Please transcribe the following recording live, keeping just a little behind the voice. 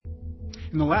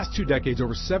In the last 2 decades,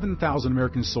 over 7,000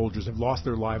 American soldiers have lost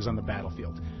their lives on the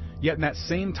battlefield. Yet in that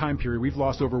same time period, we've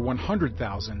lost over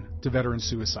 100,000 to veteran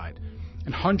suicide.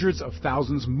 And hundreds of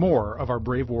thousands more of our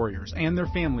brave warriors and their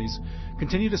families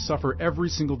continue to suffer every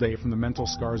single day from the mental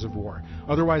scars of war,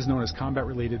 otherwise known as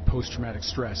combat-related post-traumatic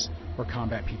stress, or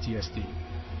combat PTSD.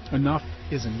 Enough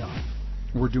is enough.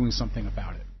 We're doing something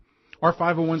about it. Our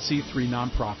 501c3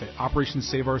 nonprofit, Operation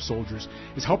Save Our Soldiers,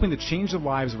 is helping to change the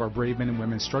lives of our brave men and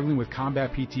women struggling with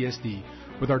combat PTSD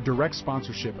with our direct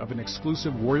sponsorship of an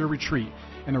exclusive warrior retreat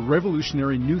and a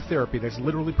revolutionary new therapy that's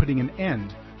literally putting an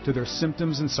end to their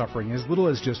symptoms and suffering in as little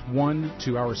as just 1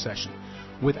 2-hour session,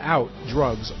 without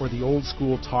drugs or the old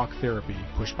school talk therapy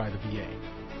pushed by the VA.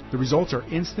 The results are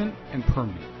instant and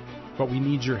permanent, but we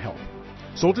need your help.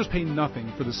 Soldiers pay nothing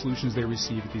for the solutions they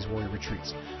receive at these warrior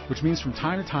retreats, which means from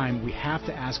time to time we have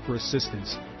to ask for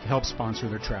assistance to help sponsor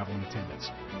their travel and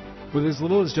attendance. With as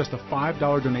little as just a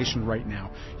 $5 donation right now,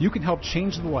 you can help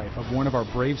change the life of one of our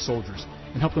brave soldiers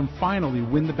and help them finally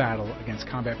win the battle against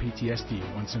combat PTSD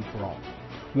once and for all.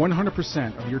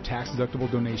 100% of your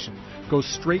tax-deductible donation goes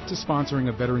straight to sponsoring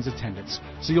a veteran's attendance,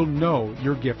 so you'll know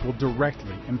your gift will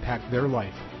directly impact their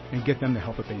life and get them the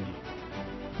help that they need.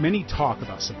 Many talk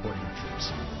about supporting our troops.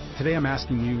 Today I'm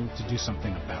asking you to do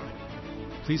something about it.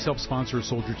 Please help sponsor a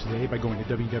soldier today by going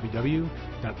to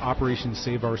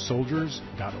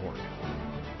www.operationsaveoursoldiers.org.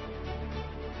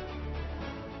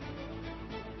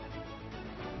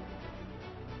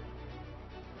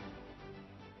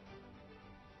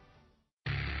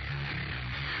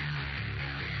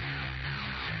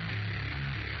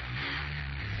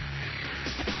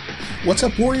 What's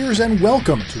up, Warriors, and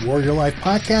welcome to Warrior Life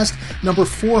Podcast number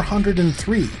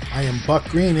 403. I am Buck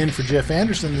Green in for Jeff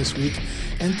Anderson this week,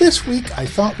 and this week I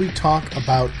thought we'd talk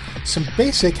about some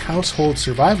basic household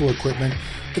survival equipment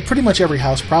that pretty much every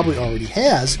house probably already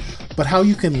has, but how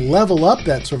you can level up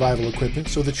that survival equipment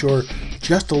so that you're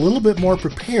just a little bit more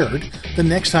prepared the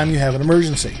next time you have an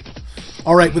emergency.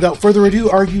 All right, without further ado,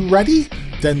 are you ready?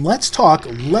 Then let's talk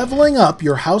leveling up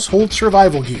your household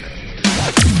survival gear.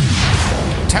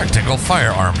 Tactical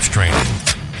firearms training,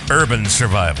 urban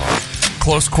survival,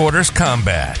 close quarters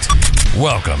combat.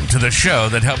 Welcome to the show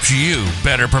that helps you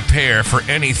better prepare for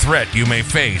any threat you may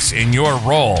face in your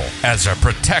role as a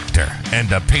protector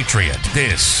and a patriot.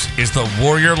 This is the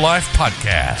Warrior Life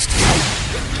Podcast.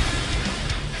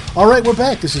 All right, we're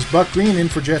back. This is Buck Green in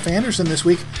for Jeff Anderson this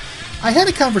week. I had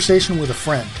a conversation with a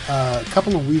friend a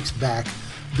couple of weeks back.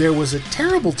 There was a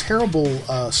terrible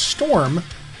storm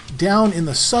down in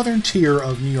the southern tier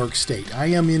of New York State. I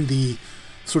am in the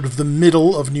sort of the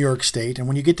middle of New York State, and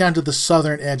when you get down to the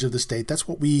southern edge of the state, that's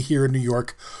what we here in New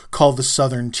York call the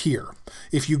southern tier.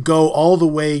 If you go all the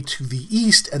way to the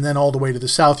east and then all the way to the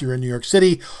south, you're in New York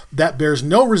City. That bears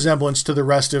no resemblance to the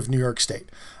rest of New York State.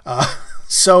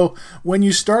 So when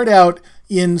you start out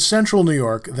in central New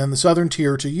York, then the southern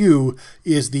tier to you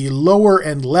is the lower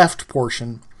and left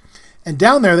portion. And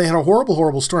down there, they had a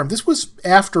horrible storm. This was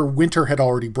after winter had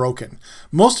already broken.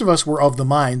 Most of us were of the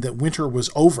mind that winter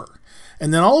was over.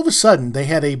 And then all of a sudden, they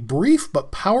had a brief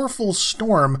but powerful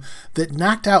storm that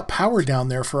knocked out power down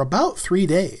there for about 3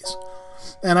 days.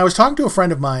 And I was talking to a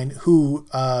friend of mine who,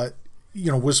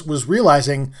 was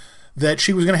realizing that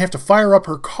she was going to have to fire up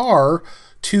her car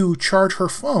to charge her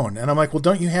phone. And I'm like, well,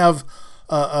 don't you have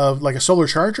like a solar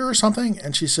charger or something?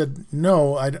 And she said,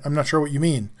 no, I'm not sure what you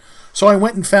mean. So I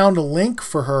went and found a link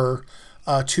for her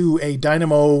to a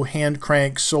dynamo hand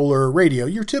crank solar radio,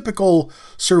 your typical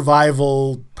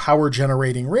survival power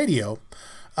generating radio.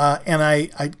 And I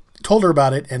told her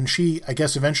about it, and she, I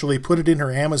guess, eventually put it in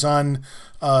her Amazon,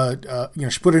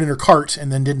 she put it in her cart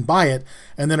and then didn't buy it.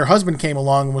 And then her husband came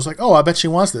along and was like, oh, I bet she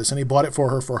wants this. And he bought it for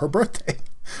her birthday.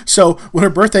 So when her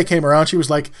birthday came around, she was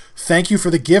like, thank you for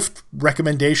the gift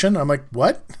recommendation. I'm like,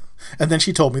 what? And then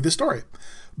she told me the story.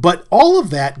 But all of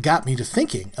that got me to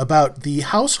thinking about the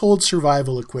household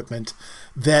survival equipment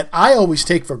that I always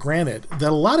take for granted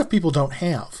that a lot of people don't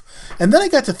have. And then I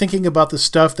got to thinking about the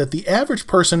stuff that the average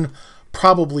person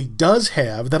probably does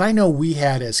have that I know we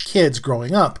had as kids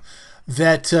growing up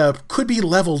that could be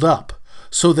leveled up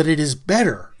so that it is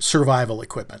better survival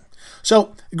equipment.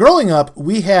 So growing up,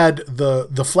 we had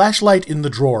the flashlight in the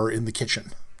drawer in the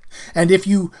kitchen. And if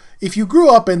you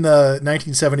grew up in the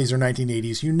 1970s or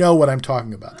 1980s, you know what I'm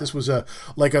talking about. This was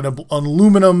like an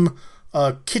aluminum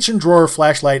a kitchen drawer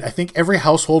flashlight. I think every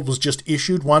household was just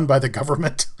issued one by the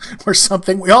government or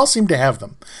something. We all seem to have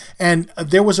them. And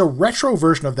there was a retro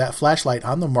version of that flashlight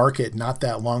on the market not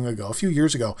that long ago, a few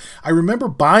years ago. I remember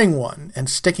buying one and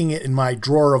sticking it in my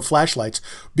drawer of flashlights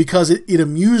because it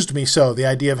amused me so, the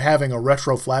idea of having a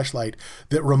retro flashlight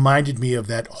that reminded me of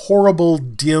that horrible,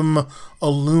 dim,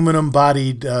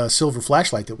 aluminum-bodied silver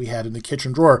flashlight that we had in the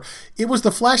kitchen drawer. It was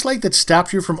the flashlight that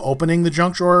stopped you from opening the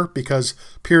junk drawer because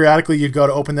periodically you'd go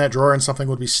to open that drawer and something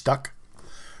would be stuck.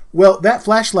 Well, that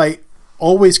flashlight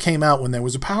always came out when there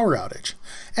was a power outage.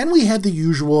 And we had the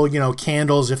usual,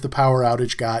 candles if the power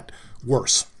outage got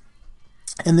worse.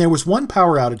 And there was one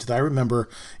power outage that I remember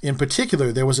in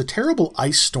particular. There was a terrible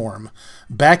ice storm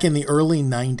back in the early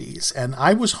 90s, and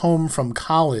I was home from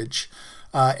college.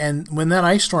 And when that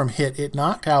ice storm hit, it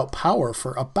knocked out power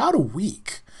for about a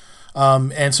week.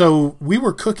 And so we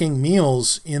were cooking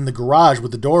meals in the garage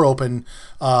with the door open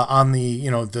on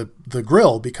the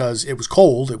grill because it was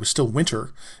cold. It was still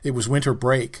winter. It was winter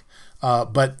break.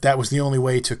 But that was the only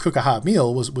way to cook a hot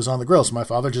meal was on the grill. So my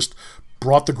father just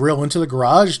brought the grill into the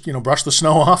garage, brushed the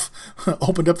snow off,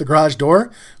 opened up the garage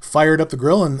door, fired up the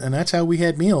grill, and that's how we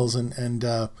had meals.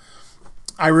 And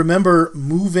I remember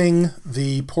moving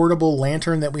the portable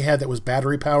lantern that we had that was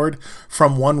battery powered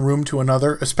from one room to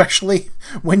another, especially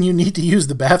when you need to use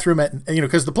the bathroom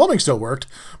because the plumbing still worked,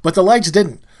 but the lights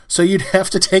didn't. So you'd have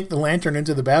to take the lantern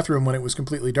into the bathroom when it was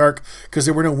completely dark because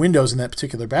there were no windows in that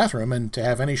particular bathroom. And to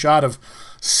have any shot of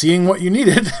seeing what you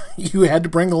needed, you had to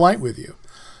bring the light with you.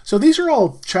 So these are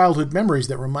all childhood memories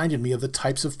that reminded me of the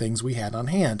types of things we had on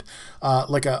hand.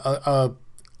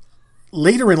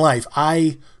 Later in life,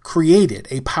 I created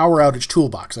a power outage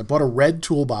toolbox. I bought a red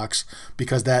toolbox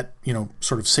because that,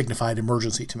 sort of signified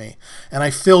emergency to me. And I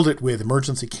filled it with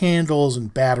emergency candles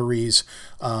and batteries,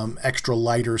 extra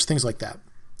lighters, things like that.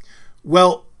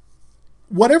 Well,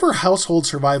 whatever household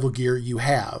survival gear you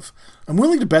have, I'm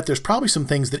willing to bet there's probably some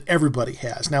things that everybody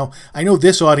has. Now, I know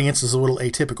this audience is a little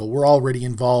atypical. We're already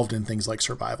involved in things like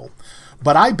survival.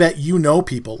 But I bet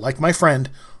people, like my friend,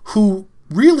 who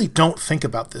really don't think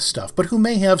about this stuff, but who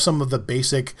may have some of the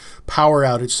basic power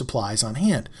outage supplies on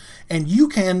hand. And you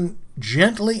can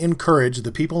gently encourage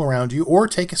the people around you or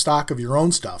take a stock of your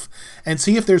own stuff and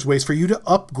see if there's ways for you to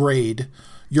upgrade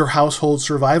your household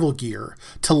survival gear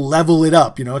to level it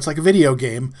up. It's like a video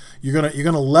game. You're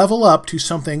gonna level up to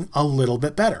something a little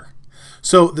bit better.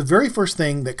 So the very first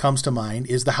thing that comes to mind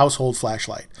is the household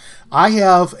flashlight. I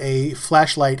have a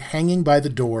flashlight hanging by the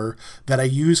door that I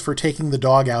use for taking the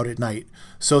dog out at night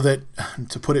so that,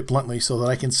 to put it bluntly, so that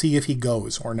I can see if he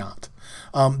goes or not.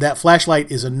 That flashlight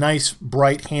is a nice,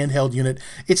 bright handheld unit.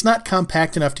 It's not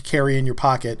compact enough to carry in your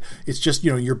pocket. It's just,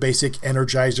 your basic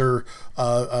Energizer,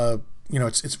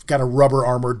 it's got a rubber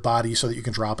armored body so that you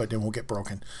can drop it and it won't get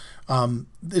broken.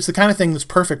 It's the kind of thing that's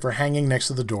perfect for hanging next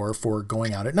to the door for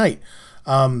going out at night.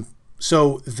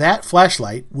 So that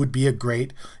flashlight would be a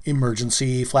great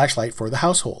emergency flashlight for the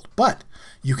household. But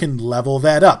you can level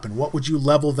that up. And what would you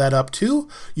level that up to?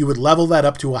 You would level that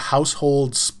up to a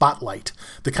household spotlight,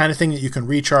 the kind of thing that you can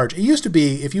recharge. It used to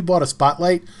be, if you bought a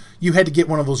spotlight, you had to get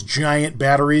one of those giant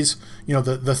batteries,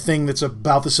 the thing that's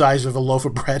about the size of a loaf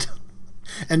of bread,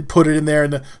 and put it in there,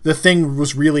 and the thing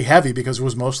was really heavy because it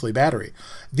was mostly battery.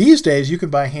 These days, you can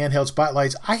buy handheld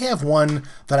spotlights. I have one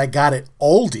that I got at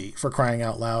Aldi, for crying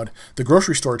out loud, the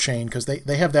grocery store chain, because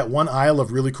they have that one aisle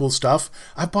of really cool stuff.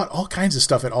 I've bought all kinds of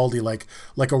stuff at Aldi,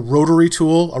 like a rotary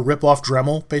tool, a rip-off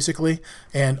Dremel, basically,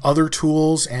 and other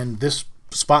tools, and this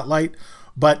spotlight.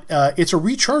 But it's a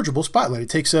rechargeable spotlight. It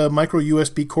takes a micro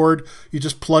USB cord. You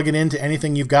just plug it into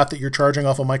anything you've got that you're charging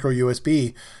off a micro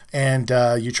USB, and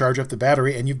you charge up the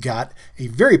battery, and you've got a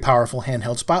very powerful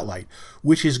handheld spotlight,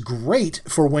 which is great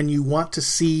for when you want to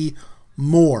see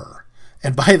more.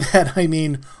 And by that, I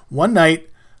mean, one night,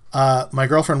 my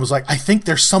girlfriend was like, "I think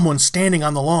there's someone standing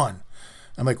on the lawn."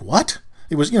 I'm like, "What?"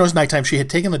 It was nighttime. She had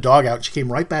taken the dog out. She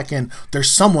came right back in.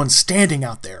 "There's someone standing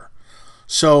out there."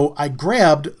 So I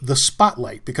grabbed the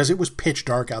spotlight because it was pitch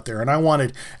dark out there and I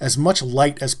wanted as much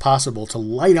light as possible to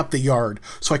light up the yard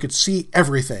so I could see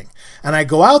everything. And I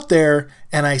go out there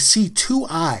and I see two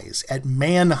eyes at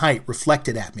man height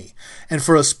reflected at me. And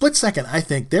for a split second, I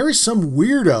think there is some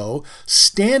weirdo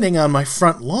standing on my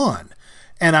front lawn.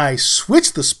 And I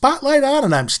switch the spotlight on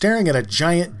and I'm staring at a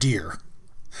giant deer.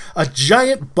 A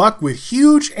giant buck with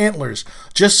huge antlers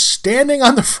just standing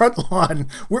on the front lawn.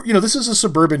 This is a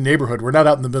suburban neighborhood. We're not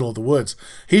out in the middle of the woods.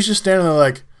 He's just standing there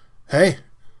like, "Hey,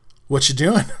 what you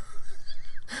doing?"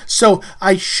 So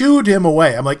I shooed him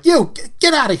away. I'm like, "You,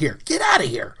 get out of here. Get out of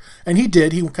here." And he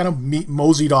did. He kind of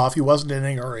moseyed off. He wasn't in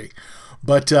any hurry.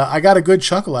 But I got a good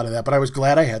chuckle out of that, but I was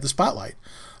glad I had the spotlight.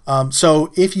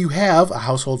 So if you have a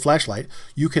household flashlight,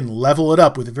 you can level it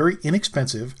up with a very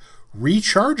inexpensive,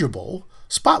 rechargeable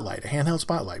spotlight, a handheld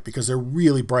spotlight, because they're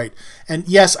really bright. And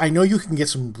yes, I know you can get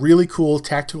some really cool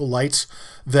tactile lights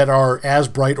that are as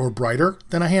bright or brighter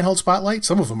than a handheld spotlight.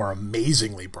 Some of them are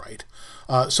amazingly bright.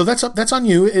 So that's on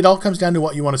you. It all comes down to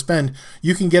what you want to spend.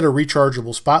 You can get a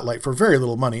rechargeable spotlight for very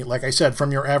little money, like I said,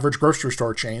 from your average grocery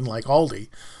store chain like Aldi.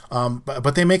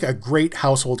 But they make a great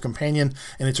household companion,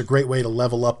 and it's a great way to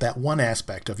level up that one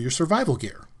aspect of your survival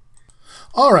gear.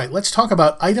 All right, let's talk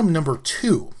about item number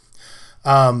 2.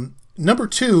 Number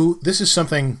 2, this is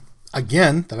something,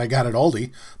 again, that I got at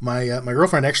Aldi. My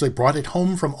girlfriend actually brought it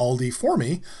home from Aldi for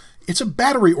me. It's a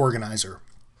battery organizer.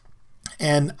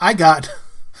 And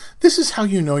this is how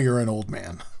you know you're an old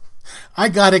man. I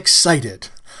got excited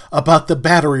about the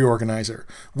battery organizer,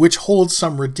 which holds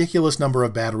some ridiculous number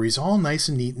of batteries, all nice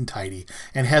and neat and tidy,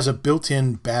 and has a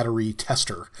built-in battery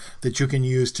tester that you can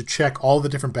use to check all the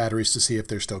different batteries to see if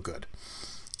they're still good.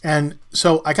 And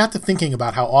so I got to thinking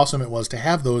about how awesome it was to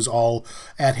have those all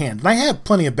at hand. And I have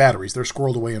plenty of batteries. They're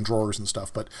squirreled away in drawers and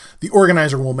stuff, but the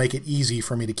organizer will make it easy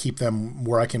for me to keep them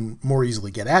where I can more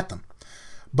easily get at them.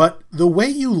 But the way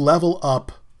you level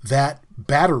up that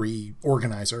battery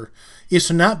organizer is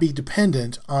to not be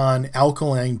dependent on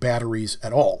alkaline batteries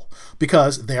at all,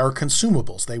 because they are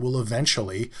consumables. They will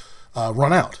eventually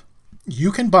run out.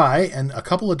 You can buy, and a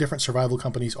couple of different survival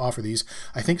companies offer these.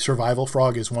 I think Survival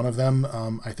Frog is one of them.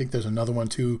 I think there's another one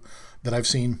too that I've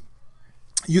seen.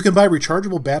 You can buy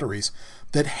rechargeable batteries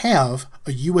that have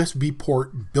a USB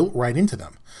port built right into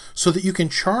them, so that you can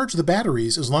charge the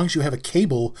batteries as long as you have a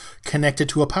cable connected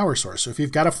to a power source. So if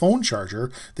you've got a phone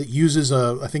charger that uses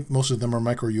I think most of them are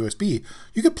micro USB,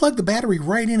 you could plug the battery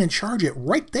right in and charge it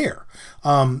right there.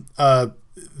 Let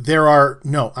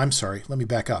me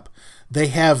back up. They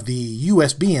have the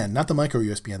USB end, not the micro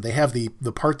USB end. They have the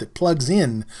part that plugs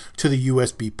in to the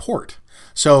USB port.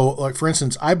 So, like for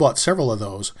instance, I bought several of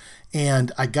those,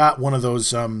 and I got one of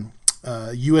those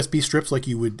USB strips like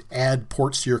you would add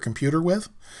ports to your computer with.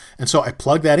 And so I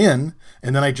plugged that in,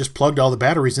 and then I just plugged all the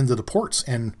batteries into the ports,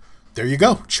 and there you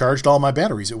go. Charged all my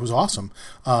batteries. It was awesome.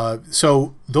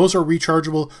 So those are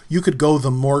rechargeable. You could go the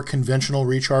more conventional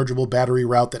rechargeable battery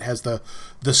route that has the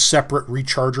separate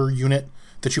recharger unit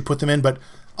that you put them in, but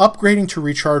upgrading to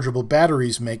rechargeable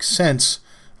batteries makes sense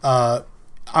on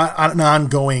an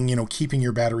ongoing, keeping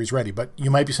your batteries ready. But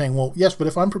you might be saying, well, yes, but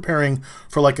if I'm preparing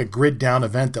for like a grid down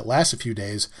event that lasts a few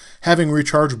days, having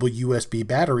rechargeable USB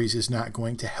batteries is not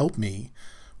going to help me.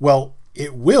 Well,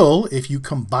 it will if you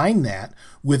combine that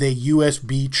with a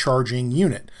USB charging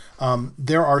unit.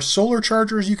 There are solar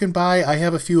chargers you can buy. I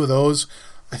have a few of those.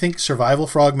 I think Survival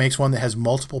Frog makes one that has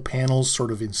multiple panels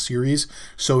sort of in series,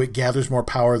 so it gathers more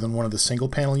power than one of the single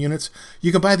panel units.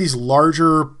 You can buy these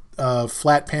larger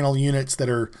flat panel units that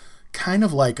are kind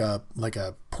of like a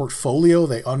portfolio.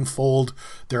 They unfold.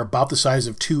 They're about the size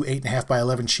of two 8.5 by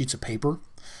 11 sheets of paper,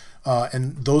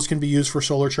 and those can be used for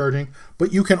solar charging.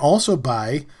 But you can also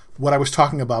buy what I was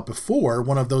talking about before,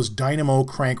 one of those dynamo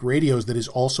crank radios that is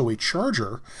also a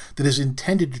charger that is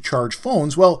intended to charge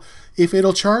phones. Well, if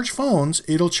it'll charge phones,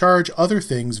 it'll charge other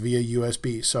things via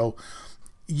USB. So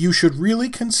you should really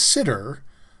consider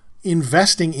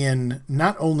investing in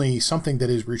not only something that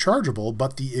is rechargeable,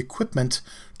 but the equipment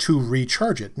to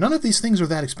recharge it. None of these things are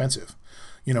that expensive.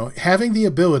 Having the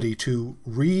ability to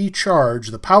recharge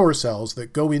the power cells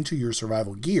that go into your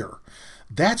survival gear,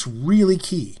 that's really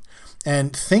key.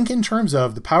 And think in terms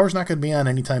of the power's not going to be on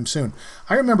anytime soon.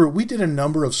 I remember we did a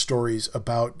number of stories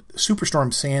about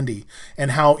Superstorm Sandy and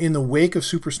how in the wake of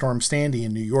Superstorm Sandy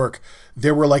in New York,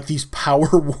 there were like these power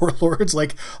warlords,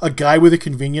 like a guy with a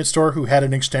convenience store who had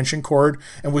an extension cord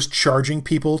and was charging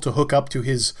people to hook up to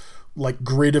his like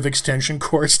grid of extension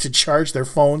cords to charge their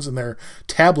phones and their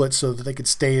tablets so that they could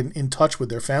stay in touch with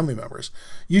their family members.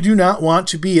 You do not want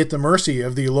to be at the mercy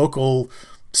of the local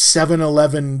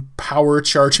 7-Eleven power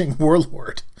charging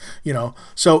warlord,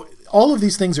 So all of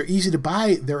these things are easy to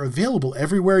buy. They're available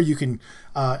everywhere. You can,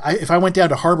 if I went down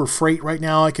to Harbor Freight right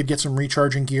now, I could get some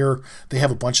recharging gear. They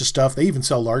have a bunch of stuff. They even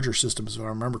sell larger systems, if I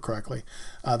remember correctly.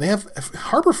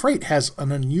 Harbor Freight has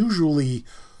an unusually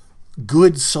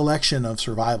good selection of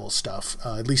survival stuff.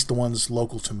 At least the ones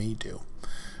local to me do.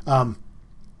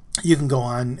 You can go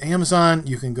on Amazon,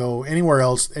 you can go anywhere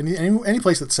else, any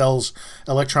place that sells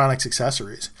electronics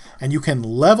accessories, and you can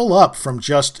level up from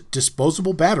just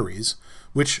disposable batteries,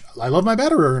 which I love my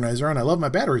battery organizer and I love my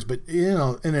batteries, but in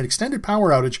an extended power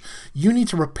outage, you need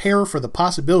to prepare for the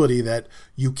possibility that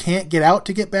you can't get out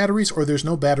to get batteries or there's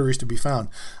no batteries to be found.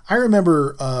 I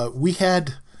remember we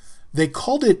had They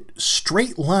called it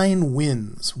Straight Line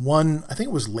Winds. One, I think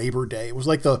it was Labor Day. It was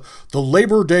like the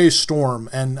Labor Day storm.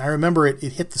 And I remember it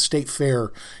hit the state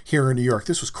fair here in New York.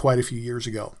 This was quite a few years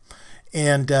ago.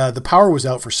 And the power was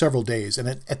out for several days. And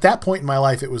at that point in my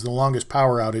life, it was the longest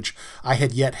power outage I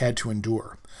had yet had to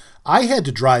endure. I had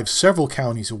to drive several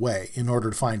counties away in order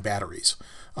to find batteries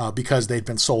because they'd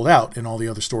been sold out in all the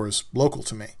other stores local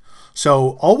to me.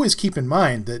 So always keep in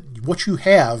mind that what you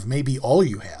have may be all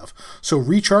you have. So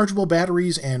rechargeable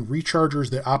batteries and rechargers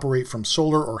that operate from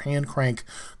solar or hand crank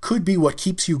could be what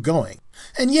keeps you going.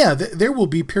 And yeah, there will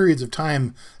be periods of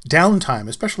time, downtime,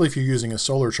 especially if you're using a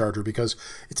solar charger, because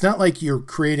it's not like you're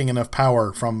creating enough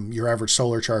power from your average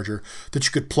solar charger that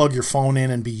you could plug your phone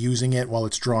in and be using it while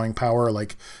it's drawing power.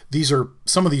 Like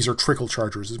some of these are trickle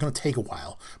chargers. It's going to take a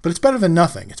while, but it's better than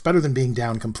nothing. It's better than being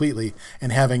down completely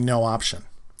and having no option.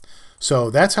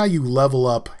 So that's how you level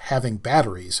up having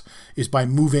batteries, is by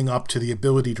moving up to the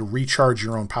ability to recharge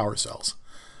your own power cells.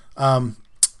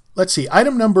 Let's see.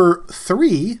 Item number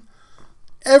 3,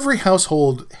 every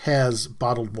household has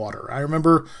bottled water. I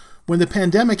remember when the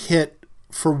pandemic hit,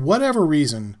 for whatever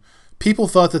reason, people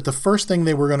thought that the first thing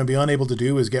they were going to be unable to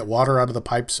do is get water out of the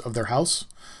pipes of their house.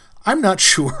 I'm not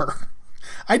sure.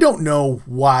 I don't know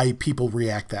why people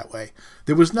react that way.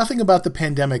 There was nothing about the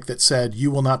pandemic that said you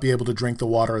will not be able to drink the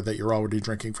water that you're already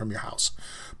drinking from your house.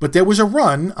 But there was a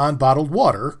run on bottled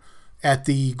water at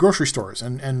the grocery stores,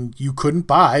 and you couldn't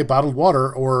buy bottled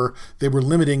water, or they were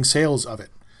limiting sales of it.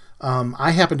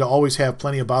 I happened to always have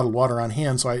plenty of bottled water on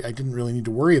hand, so I didn't really need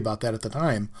to worry about that at the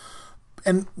time.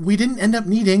 And we didn't end up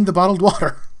needing the bottled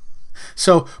water.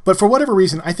 So, but for whatever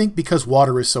reason, I think because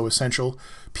water is so essential,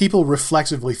 people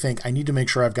reflexively think, I need to make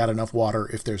sure I've got enough water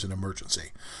if there's an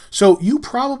emergency. So you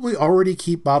probably already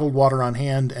keep bottled water on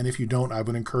hand, and if you don't, I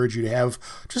would encourage you to have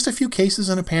just a few cases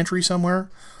in a pantry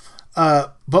somewhere.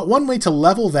 But one way to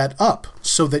level that up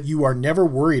so that you are never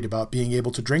worried about being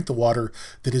able to drink the water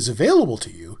that is available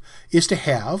to you is to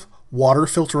have water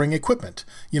filtering equipment.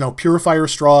 Purifier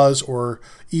straws, or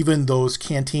even those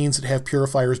canteens that have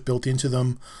purifiers built into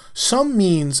them. Some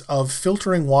means of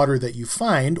filtering water that you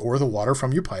find, or the water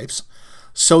from your pipes,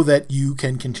 so that you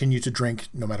can continue to drink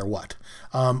no matter what.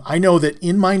 I know that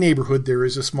in my neighborhood there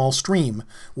is a small stream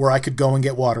where I could go and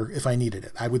get water if I needed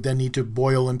it. I would then need to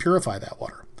boil and purify that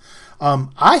water.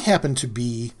 I happen to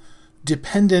be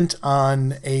dependent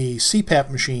on a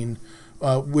CPAP machine,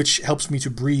 which helps me to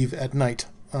breathe at night.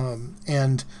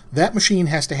 And that machine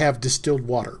has to have distilled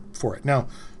water for it. Now,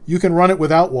 you can run it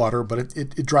without water, but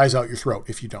it dries out your throat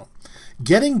if you don't.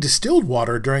 Getting distilled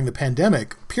water during the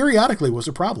pandemic periodically was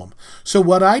a problem. So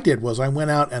what I did was I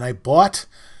went out and I bought,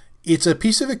 it's a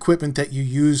piece of equipment that you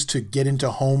use to get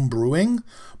into home brewing,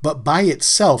 but by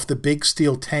itself, the big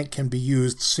steel tank can be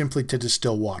used simply to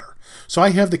distill water. So I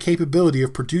have the capability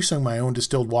of producing my own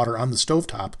distilled water on the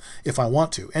stovetop if I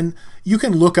want to. And you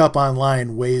can look up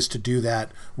online ways to do that,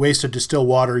 ways to distill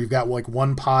water. You've got like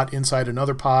one pot inside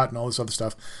another pot and all this other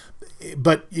stuff.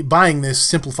 But buying this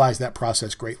simplifies that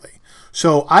process greatly.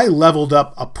 So I leveled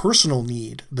up a personal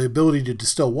need, the ability to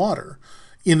distill water,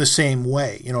 in the same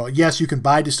way. Yes, you can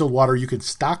buy distilled water, you can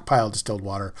stockpile distilled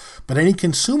water, but any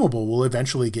consumable will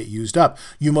eventually get used up.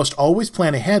 You must always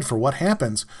plan ahead for what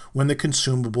happens when the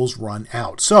consumables run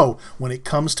out. So when it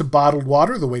comes to bottled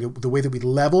water, the way that we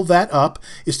level that up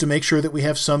is to make sure that we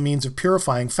have some means of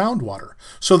purifying found water,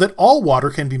 so that all water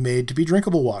can be made to be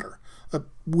drinkable water,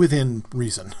 within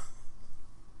reason.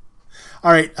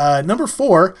 All right, number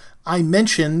 4, I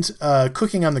mentioned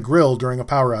cooking on the grill during a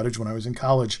power outage when I was in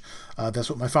college.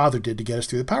 That's what my father did to get us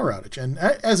through the power outage. And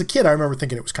as a kid, I remember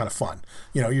thinking it was kind of fun.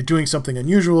 You're doing something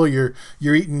unusual. You're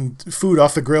eating food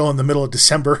off the grill in the middle of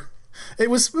December.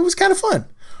 It was kind of fun.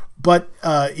 But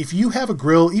if you have a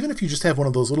grill, even if you just have one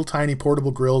of those little tiny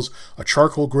portable grills, a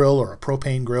charcoal grill or a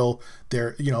propane grill,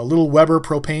 a little Weber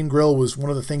propane grill was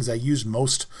one of the things I used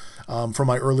most from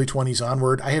my early 20s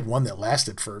onward. I had one that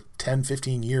lasted for 10,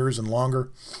 15 years and longer.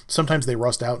 Sometimes they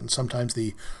rust out, and sometimes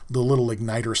the little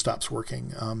igniter stops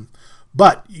working.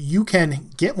 But you can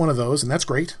get one of those, and that's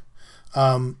great.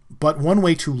 But one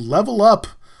way to level up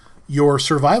your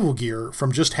survival gear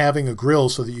from just having a grill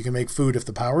so that you can make food if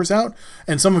the power's out,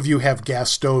 and some of you have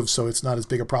gas stoves, so it's not as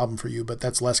big a problem for you, but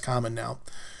that's less common now.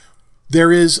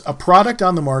 There is a product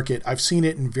on the market. I've seen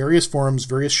it in various forms,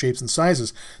 various shapes and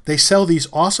sizes. They sell these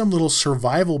awesome little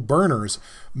survival burners,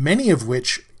 many of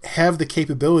which have the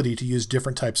capability to use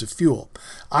different types of fuel.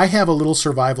 I have a little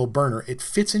survival burner. It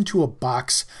fits into a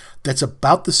box that's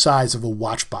about the size of a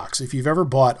watch box. If you've ever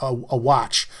bought a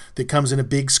watch that comes in a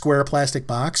big square plastic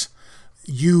box,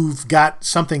 you've got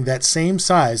something that same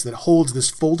size that holds this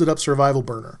folded up survival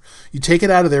burner. You take it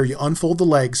out of there, you unfold the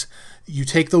legs, you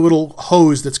take the little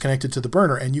hose that's connected to the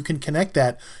burner, and you can connect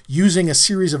that using a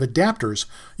series of adapters.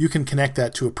 You can connect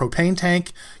that to a propane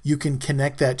tank. You can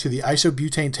connect that to the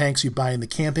isobutane tanks you buy in the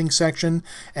camping section.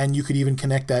 And you could even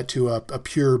connect that to a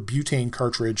pure butane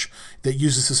cartridge that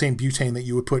uses the same butane that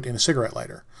you would put in a cigarette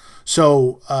lighter.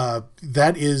 So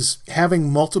that is,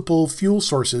 having multiple fuel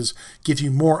sources gives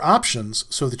you more options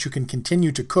so that you can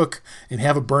continue to cook and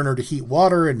have a burner to heat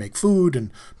water and make food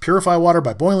and purify water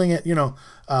by boiling it.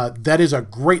 That is a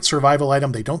great survival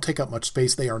item. They don't take up much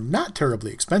space. They are not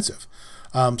terribly expensive.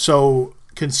 So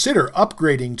consider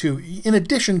upgrading to, in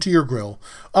addition to your grill,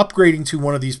 upgrading to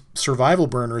one of these survival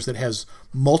burners that has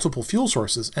multiple fuel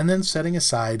sources, and then setting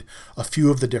aside a few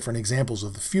of the different examples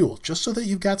of the fuel, just so that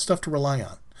you've got stuff to rely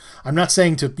on. I'm not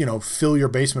saying to, fill your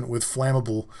basement with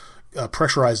flammable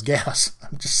pressurized gas.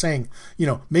 I'm just saying,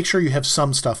 make sure you have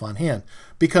some stuff on hand.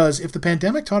 Because if the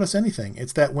pandemic taught us anything,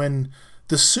 it's that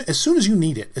as soon as you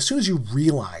need it, as soon as you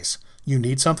realize you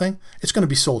need something, it's going to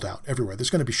be sold out everywhere. There's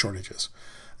going to be shortages.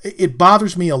 It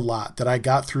bothers me a lot that I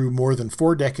got through more than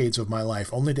 4 decades of my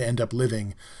life only to end up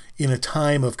living in a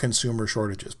time of consumer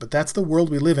shortages. But that's the world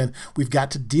we live in. We've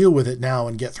got to deal with it now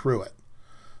and get through it.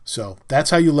 So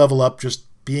that's how you level up, just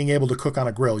being able to cook on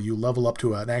a grill. You level up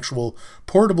to an actual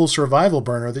portable survival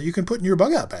burner that you can put in your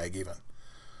bug out bag even.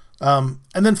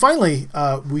 And then finally,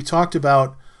 we talked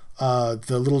about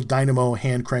the little dynamo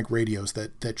hand crank radios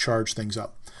that charge things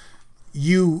up.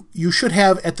 You should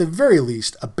have, at the very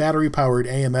least, a battery-powered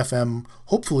AM/FM,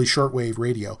 hopefully shortwave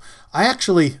radio.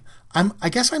 I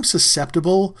guess I'm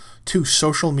susceptible to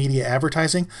social media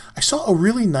advertising. I saw a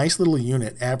really nice little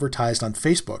unit advertised on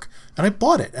Facebook, and I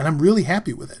bought it, and I'm really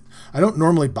happy with it. I don't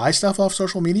normally buy stuff off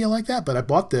social media like that, but I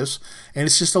bought this, and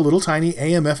it's just a little tiny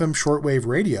AM/FM shortwave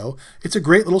radio. It's a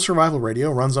great little survival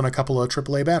radio, runs on a couple of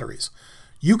AAA batteries.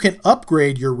 You can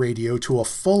upgrade your radio to a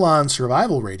full-on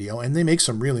survival radio, and they make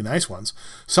some really nice ones.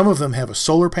 Some of them have a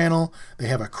solar panel. They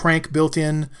have a crank built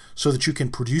in so that you can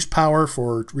produce power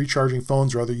for recharging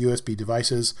phones or other USB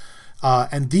devices.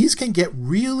 And these can get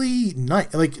really nice.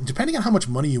 Depending on how much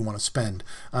money you want to spend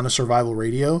on a survival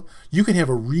radio, you can have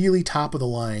a really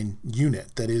top-of-the-line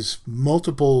unit that is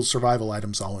multiple survival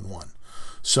items all in one.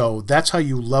 So that's how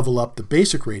you level up the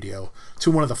basic radio to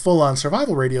one of the full-on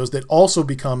survival radios that also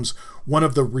becomes one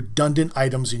of the redundant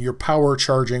items in your power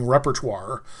charging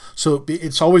repertoire. So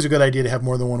it's always a good idea to have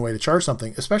more than one way to charge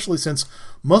something, especially since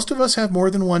most of us have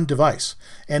more than one device.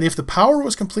 And if the power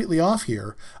was completely off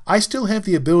here, I still have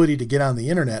the ability to get on the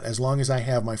internet as long as I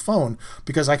have my phone,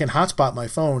 because I can hotspot my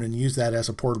phone and use that as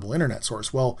a portable internet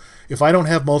source. Well, if I don't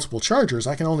have multiple chargers,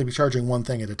 I can only be charging one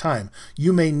thing at a time.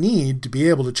 You may need to be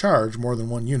able to charge more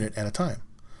than one unit at a time.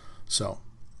 So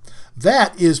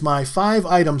that is my 5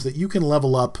 items that you can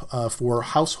level up for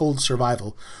household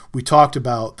survival. We talked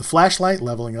about the flashlight,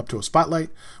 leveling up to a spotlight.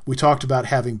 We talked about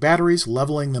having batteries,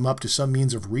 leveling them up to some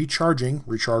means of recharging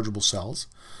rechargeable cells.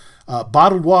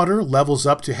 Bottled water levels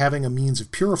up to having a means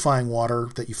of purifying water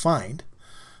that you find.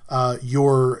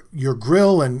 Your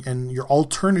grill and your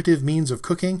alternative means of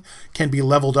cooking can be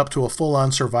leveled up to a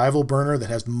full-on survival burner that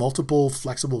has multiple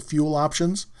flexible fuel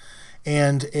options.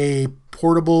 And a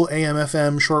portable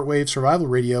AM/FM shortwave survival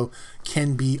radio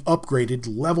can be upgraded,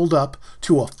 leveled up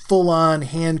to a full-on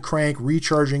hand crank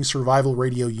recharging survival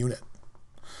radio unit.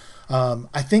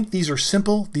 I think these are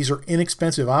simple. These are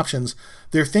inexpensive options.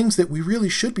 They're things that we really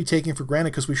should be taking for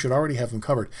granted because we should already have them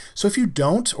covered. So if you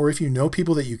don't, or if you know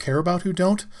people that you care about who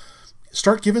don't,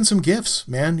 start giving some gifts,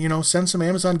 man. Send some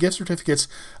Amazon gift certificates.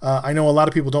 I know a lot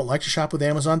of people don't like to shop with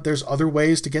Amazon. There's other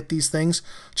ways to get these things.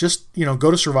 Just,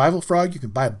 go to Survival Frog. You can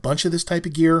buy a bunch of this type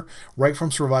of gear right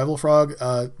from Survival Frog.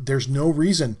 There's no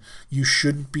reason you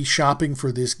shouldn't be shopping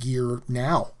for this gear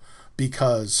now,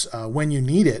 because when you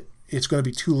need it, it's going to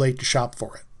be too late to shop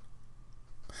for it.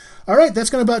 All right, that's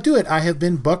going to about do it. I have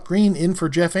been Buck Green in for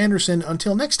Jeff Anderson.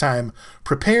 Until next time,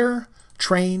 prepare,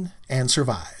 train, and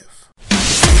survive.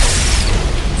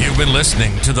 You've been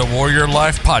listening to the Warrior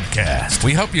Life Podcast.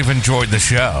 We hope you've enjoyed the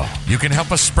show. You can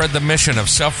help us spread the mission of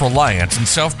self-reliance and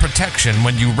self-protection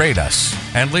when you rate us.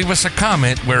 And leave us a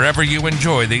comment wherever you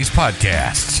enjoy these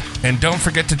podcasts. And don't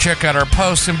forget to check out our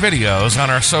posts and videos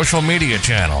on our social media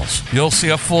channels. You'll see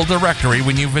a full directory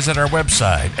when you visit our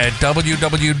website at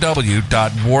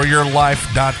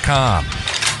www.warriorlife.com.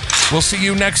 We'll see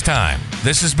you next time.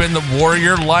 This has been the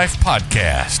Warrior Life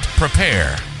Podcast.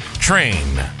 Prepare, train,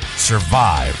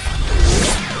 survive.